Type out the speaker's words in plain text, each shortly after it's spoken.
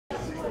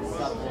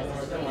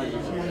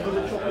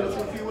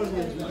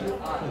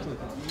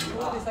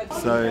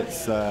So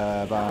it's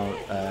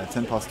about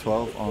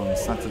 12 on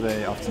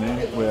Saturday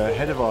afternoon. We're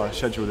ahead of our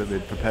schedule that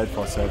we'd prepared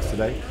for ourselves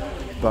today,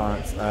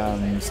 but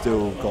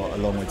still got a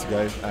long way to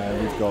go.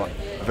 We've got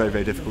a very,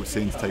 very difficult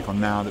scene to take on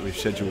now that we've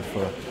scheduled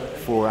for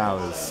 4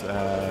 hours,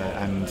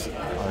 and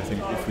I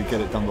think if we get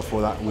it done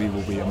before that, we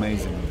will be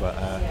amazing. But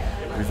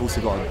we've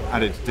also got an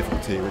added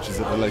difficulty, which is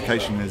that the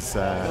location is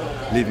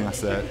leaving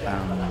us at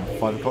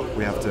 5 o'clock.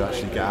 We have to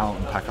actually get out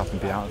and pack up and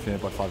be out of here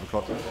by 5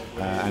 o'clock,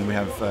 and we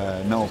have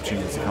no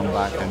opportunity to come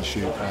back and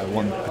shoot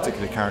one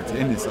particular character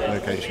in this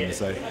location.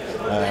 So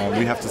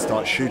we have to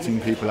start shooting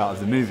people out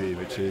of the movie,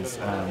 which is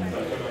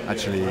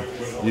actually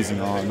using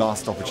our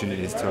last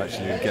opportunities to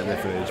actually get their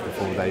footage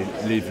before they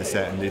leave the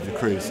set and leave the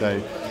crew.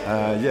 So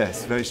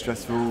yes, very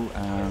stressful,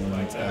 and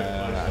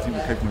I think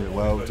we're coping with it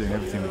well, doing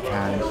everything we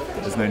can.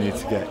 There's no need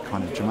to get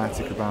kind of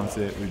dramatic about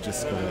it. We've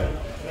just got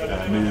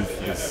to move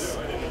as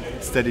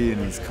steady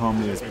and as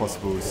calmly as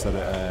possible, so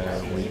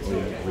that we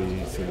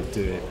sort of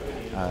do it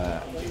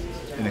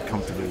in a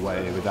comfortable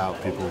way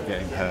without people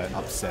getting hurt,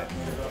 upset,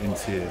 and in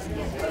tears. And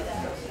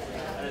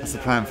that's the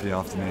plan for the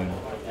afternoon.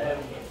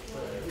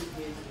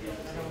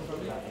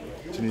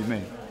 Do you need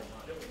me?